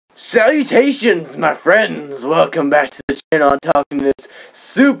Salutations, my friends! Welcome back to the channel. I'm talking to this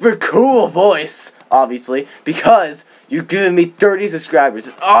super cool voice, obviously, because you've given me 30 subscribers.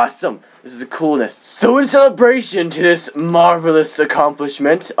 It's awesome! This is a coolness. So in celebration to this marvelous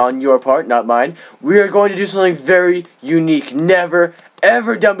accomplishment on your part, not mine, we are going to do something very unique, never,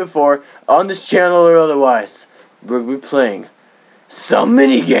 ever done before on this channel or otherwise. We're going to be playing some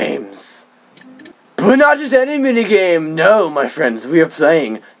mini-games. But not just any minigame, no, my friends, we are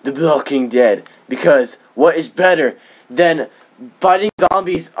playing The Walking Dead. Because what is better than fighting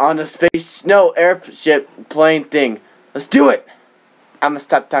zombies on a airship plane thing? Let's do it! I'm gonna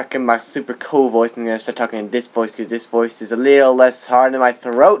stop talking my super cool voice and I'm gonna start talking in this voice because this voice is a little less hard in my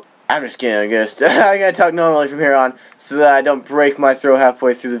throat. I'm just kidding, I'm gonna talk normally from here on so that I don't break my throat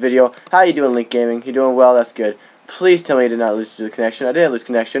halfway through the video. How you doing, Link Gaming? You doing well? That's good. Please tell me you did not lose the connection. I didn't lose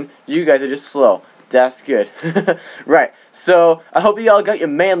connection. You guys are just slow. That's good. Right, so I hope you all got your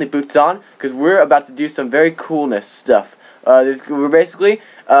manly boots on, because we're about to do some very coolness stuff. We're basically,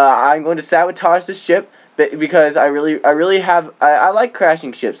 I'm going to sabotage the ship, because I like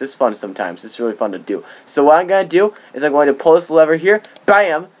crashing ships. It's fun sometimes. It's really fun to do. So what I'm going to do is I'm going to pull this lever here,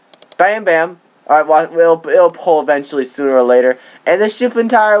 bam, bam, bam. Alright, well, it'll pull eventually sooner or later, and the ship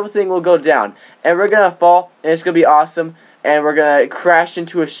entire thing will go down, and we're going to fall, and it's going to be awesome, and we're going to crash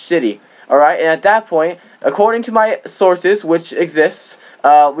into a city. Alright, and at that point, according to my sources, which exists,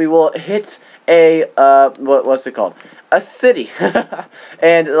 we will hit a, what's it called? A city.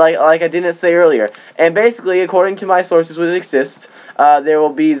 And like I didn't say earlier. And basically, according to my sources which exist, there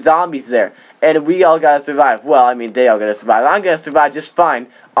will be zombies there. And we all gotta survive. Well, I mean, they all gotta survive. I'm gonna survive just fine,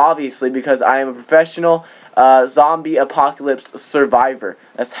 obviously, because I am a professional zombie apocalypse survivor.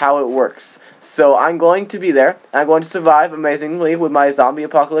 That's how it works. So I'm going to be there. I'm going to survive amazingly with my zombie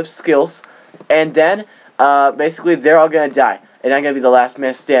apocalypse skills. And then, basically, they're all gonna die. And I'm gonna be the last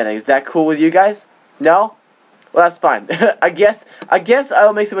man standing. Is that cool with you guys? No? Well, that's fine. I guess I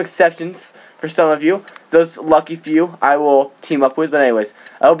will make some exceptions for some of you. Those lucky few I will team up with. But anyways,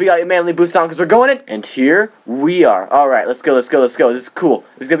 I hope you got your manly boots on because we're going in. And here we are. Alright, let's go, let's go, let's go. This is cool.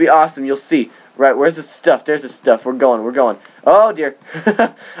 This is going to be awesome. You'll see. Right, where's the stuff? There's the stuff. We're going, we're going. Oh, dear.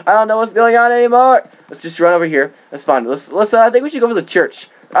 I don't know what's going on anymore. Let's just run over here. That's fine. I think we should go to the church.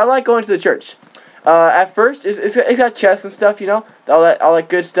 I like going to the church. At first, it's got chests and stuff, you know, all that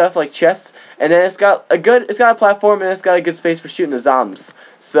good stuff like chests, and then it's got a platform and it's got a good space for shooting the zombies.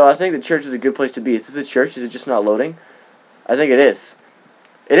 So I think the church is a good place to be. Is this a church? Is it just not loading? I think it is.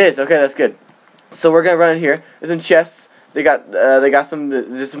 It is. Okay, that's good. So we're gonna run in here. There's some chests. They got some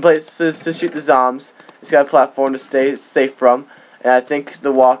places to shoot the zombies. It's got a platform to stay safe from. And I think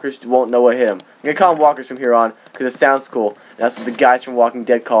the walkers won't know what hit them. I'm going to call them walkers from here on, because it sounds cool. And that's what the guys from Walking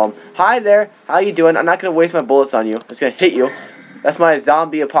Dead call them. Hi there, how you doing? I'm not going to waste my bullets on you. I'm just going to hit you. That's my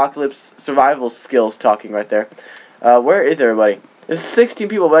zombie apocalypse survival skills talking right there. Where is everybody? There's 16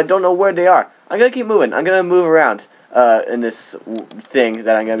 people, but I don't know where they are. I'm going to keep moving. I'm going to move around in this thing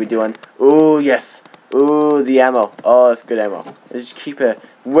that I'm going to be doing. Ooh, yes. Ooh, the ammo. Oh, that's good ammo. Just keep a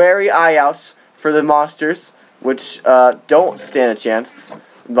wary eye out for the monsters, which don't stand a chance,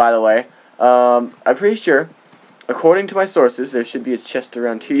 by the way. I'm pretty sure, according to my sources, there should be a chest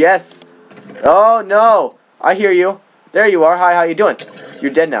around here. Yes! Oh, no! I hear you. There you are. Hi, how you doing?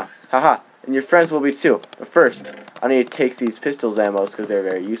 You're dead now. Haha. And your friends will be too. But first, I need to take these pistols ammos because they're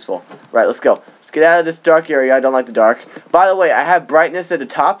very useful. Right, let's go. Let's get out of this dark area. I don't like the dark. By the way, I have brightness at the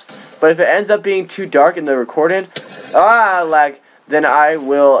tops, but if it ends up being too dark in the recorded, lag, then I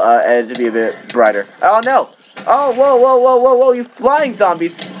will edit it to be a bit brighter. Oh, no! Oh, whoa, whoa, whoa, whoa, whoa, you flying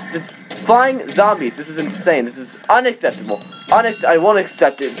zombies. The flying zombies. This is insane. This is unacceptable. I won't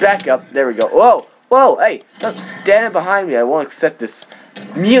accept it. Back up. There we go. Whoa, whoa, hey, stop standing behind me. I won't accept this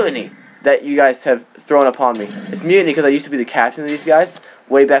mutiny that you guys have thrown upon me. It's mutiny because I used to be the captain of these guys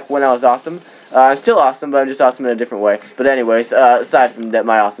way back when I was awesome. I'm still awesome, but I'm just awesome in a different way. But anyways, aside from that,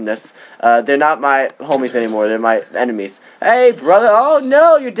 my awesomeness, they're not my homies anymore. They're my enemies. Hey, brother. Oh,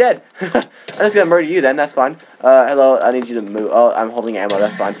 no, you're dead. I'm just going to murder you then. That's fine. Hello, I need you to move. Oh, I'm holding ammo.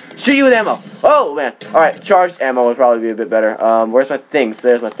 That's fine. Shoot you with ammo. Oh, man. Alright, charged ammo would probably be a bit better. Where's my things?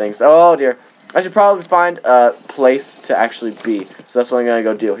 There's my things. Oh, dear. I should probably find a place to actually be. So that's what I'm going to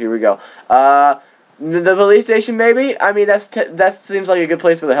go do. Here we go. The police station, maybe? I mean, that seems like a good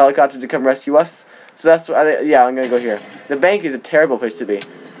place for the helicopter to come rescue us. So that's, yeah, I'm going to go here. The bank is a terrible place to be.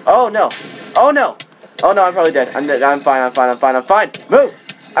 Oh, no. Oh, no. Oh, no, I'm probably dead. I'm dead. I'm fine.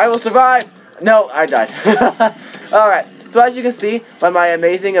 Move. I will survive. No, I died. Alright. So as you can see, by my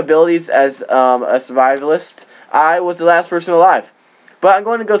amazing abilities as a survivalist, I was the last person alive. But I'm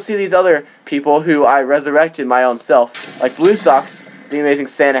going to go see these other people who I resurrected my own self, like Blue Socks. the amazing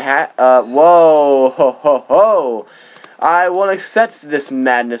Santa hat. Whoa, ho, ho, ho. I won't accept this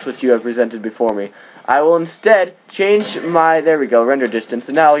madness which you have presented before me. I will instead change my, there we go, render distance,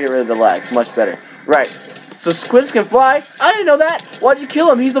 and now I'll get rid of the lag. Much better. Right. So squids can fly? I didn't know that. Why'd you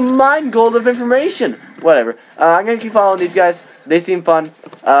kill him? He's a mine gold of information. Whatever. I'm gonna keep following these guys. They seem fun.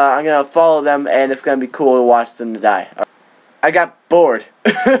 I'm gonna follow them, and it's gonna be cool to watch them die. I got bored.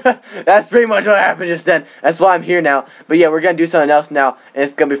 That's pretty much what happened just then. That's why I'm here now. But yeah, we're gonna do something else now, and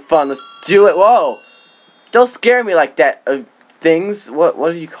it's gonna be fun. Let's do it. Whoa! Don't scare me like that. Things.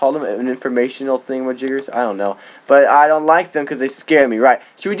 What do you call them? An informational thingamajiggers? I don't know. But I don't like them because they scare me. Right?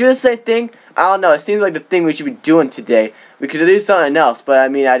 Should we do the same thing? I don't know. It seems like the thing we should be doing today. We could do something else, but I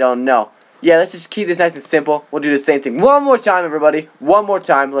mean, I don't know. Yeah, let's just keep this nice and simple. We'll do the same thing one more time, everybody. One more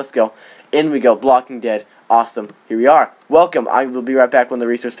time. Let's go. In we go. Blocking dead. Awesome. Here we are. Welcome. I will be right back when the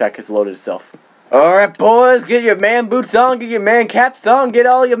resource pack has loaded itself. Alright, boys. Get your man boots on. Get your man caps on. Get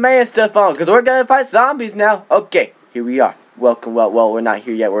all your man stuff on. Because we're going to fight zombies now. Okay. Here we are. Welcome. Well, we're not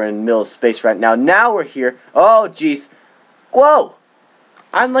here yet. We're in the middle of space right now. Now we're here. Oh, jeez. Whoa.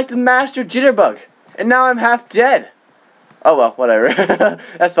 I'm like the master jitterbug. And now I'm half dead. Oh, well. Whatever.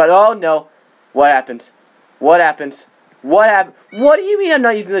 That's fine. Oh, no. What happened? What happened? What happened? What do you mean I'm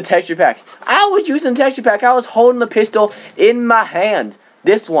not using the texture pack? I was using the texture pack. I was holding the pistol in my hand.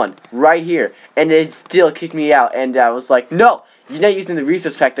 This one, right here. And it still kicked me out. And I was like, no, you're not using the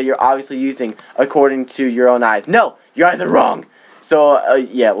resource pack that you're obviously using according to your own eyes. No, your eyes are wrong. So,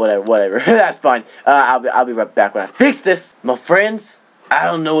 yeah, whatever. That's fine. I'll be right back when I fix this. My friends, I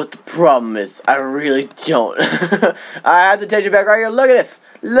don't know what the problem is. I really don't. I have the texture pack right here. Look at this.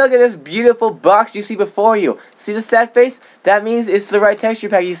 Look at this beautiful box you see before you. See the sad face? That means it's the right texture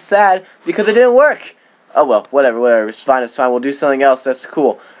pack. He's sad because it didn't work. Oh well, whatever. It's fine, We'll do something else that's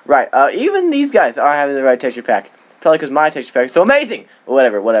cool. Right, even these guys aren't having the right texture pack. Probably because my texture pack is so amazing. But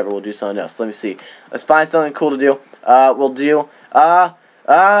whatever, we'll do something else. Let me see. Let's find something cool to do. We'll do Hypixel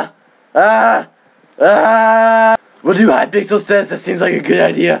says. That seems like a good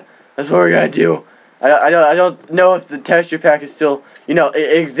idea. That's what we're gonna do. I don't know if the texture pack is still, you know,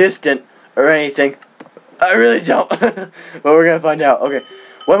 existent or anything. I really don't. But we're gonna find out. Okay,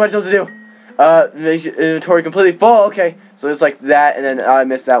 what am I supposed to do? Make your inventory completely full. Okay, so it's like that, and then I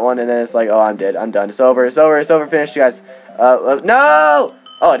missed that one, and then it's like, oh, I'm dead. I'm done. It's over. It's over. It's over. Finished, you guys. No!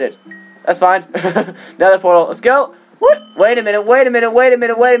 Oh, I did. That's fine. Another portal. Let's go. What? Wait a minute. Wait a minute. Wait a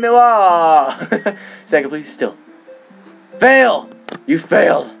minute. Wait a minute. Whoa! Second, please. Still. Fail. You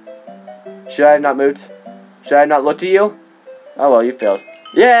failed. Should I have not moved? Should I have not looked at you? Oh well, you failed.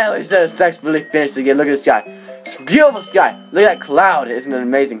 Yeah, at least it's successfully finished again. Look at this guy. It's a beautiful sky. Look at that cloud. Isn't it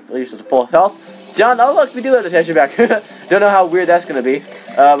amazing? At least it's full of health. Done. Oh look, we do have the texture back. Don't know how weird that's gonna be.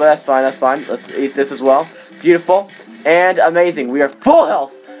 But that's fine. That's fine. Let's eat this as well. Beautiful and amazing. We are full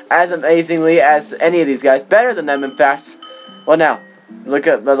health. As amazingly as any of these guys. Better than them, in fact. Well now,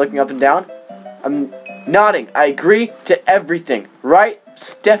 looking up and down. I'm nodding. I agree to everything. Right,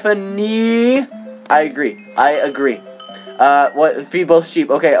 Stephanie? I agree. I agree. What? Feed both sheep.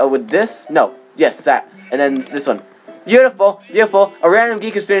 Okay. With this? No. Yes, that. And then this one. Beautiful. Beautiful. A random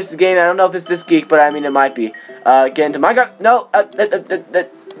geek has finished the game. I don't know if it's this geek, but I mean it might be. Get into Minecraft. No.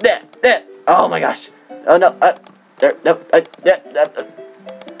 There. Oh my gosh. Oh no. There. No.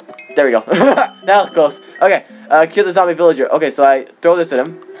 There we go. That was close. Okay. Kill the zombie villager. Okay, so I throw this at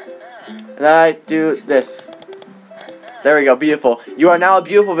him. And I do this. There we go. Beautiful. You are now a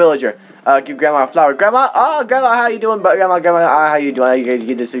beautiful villager. Give Grandma a flower. Grandma, oh, Grandma, how you doing? But Grandma, how you doing? I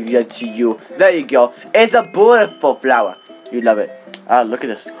get this to you. There you go. It's a beautiful flower. You love it. Look at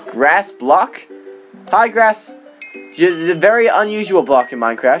this grass block. Hi, grass. It's a very unusual block in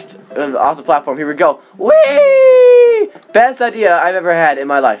Minecraft. Off the platform. Here we go. Whee! Best idea I've ever had in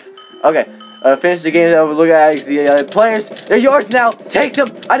my life. Okay. Finish the game. Look at the other players. They're yours now. Take them.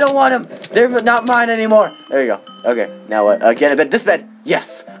 I don't want them. They're not mine anymore. There you go. Okay. Now what? Get in bed. This bed.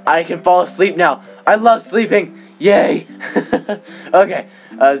 Yes. I can fall asleep now. I love sleeping. Yay. Okay.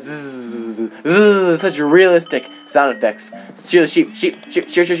 Such realistic sound effects. Shear the sheep. Shear.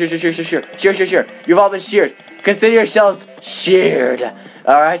 You've all been sheared. Consider yourselves sheared.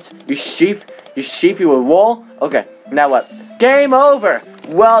 Alright. You sheepy with wool. Okay. Now what? Game over.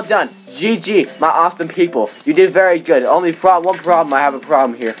 Well done. GG, my awesome people. You did very good. Only one problem, I have a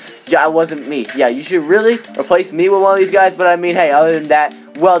problem here. Yeah, it wasn't me. Yeah, you should really replace me with one of these guys, but I mean, hey, other than that,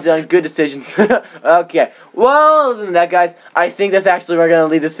 well done. Good decisions. Okay. Well, other than that, guys, I think that's actually where we're going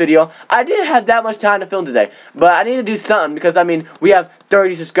to leave this video. I didn't have that much time to film today, but I need to do something because, I mean, we have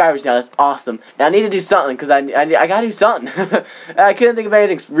 30 subscribers now. That's awesome. And I need to do something because I gotta do something. I couldn't think of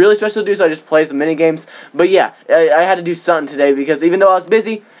anything really special to do, so I just played some mini games. But yeah, I had to do something today because even though I was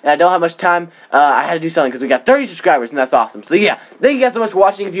busy and I don't have much time, I had to do something because we got 30 subscribers and that's awesome. So yeah, thank you guys so much for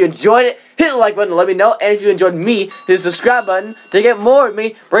watching. If you enjoyed it, hit the like button to let me know. And if you enjoyed me, hit the subscribe button to get more of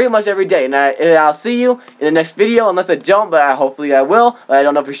me pretty much every day. And I'll see you in the next video, unless I don't, but hopefully I will. But I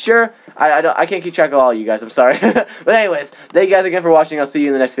don't know for sure. I can't keep track of all you guys. I'm sorry. But anyways, thank you guys again for watching. I'll see you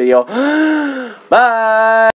in the next video. Bye.